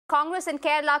Congress in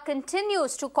Kerala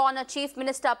continues to corner Chief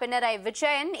Minister Pinarayi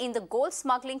Vijayan in the gold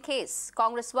smuggling case.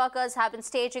 Congress workers have been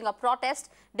staging a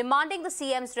protest demanding the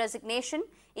CM's resignation.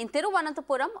 In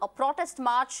Thiruvananthapuram, a protest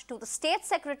march to the State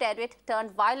Secretariat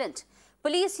turned violent.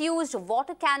 Police used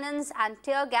water cannons and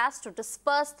tear gas to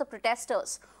disperse the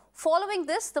protesters. Following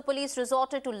this, the police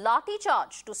resorted to lathi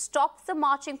charge to stop the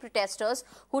marching protesters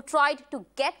who tried to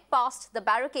get past the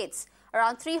barricades.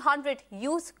 Around 300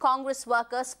 youth Congress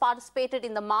workers participated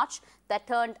in the march that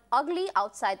turned ugly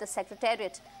outside the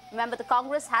Secretariat. Remember, the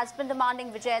Congress has been demanding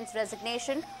Vijayan's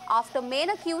resignation after main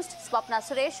accused Swapna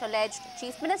Suresh alleged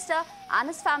Chief Minister and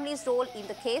his family's role in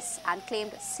the case and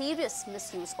claimed serious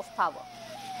misuse of power.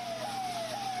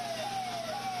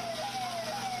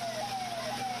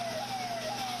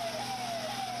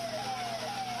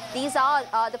 These are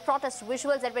the protest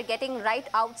visuals that we're getting right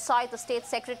outside the State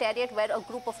Secretariat, where a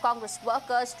group of Congress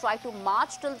workers tried to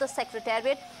march till the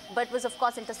Secretariat, but was of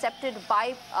course intercepted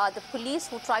by the police,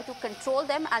 who tried to control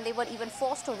them, and they were even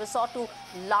forced to resort to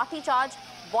lathi charge,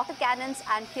 water cannons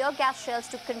and tear gas shells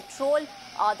to control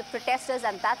the protesters.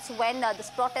 And that's when this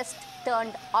protest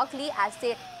turned ugly as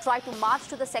they tried to march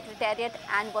to the Secretariat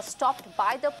and was stopped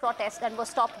by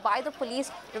the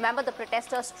police. Remember, the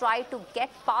protesters tried to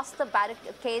get past the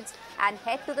barricades and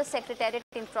head to the Secretariat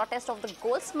in protest of the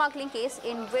gold smuggling case,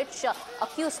 in which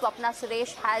accused Swapna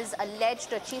Suresh has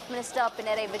alleged Chief Minister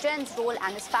Pinarayi Vijayan's role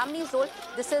and his family's role.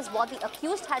 This is what the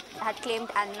accused had claimed,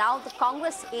 and now the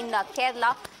Congress in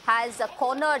Kerala has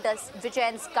cornered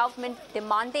Vijayan's government,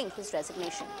 demanding his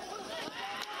resignation.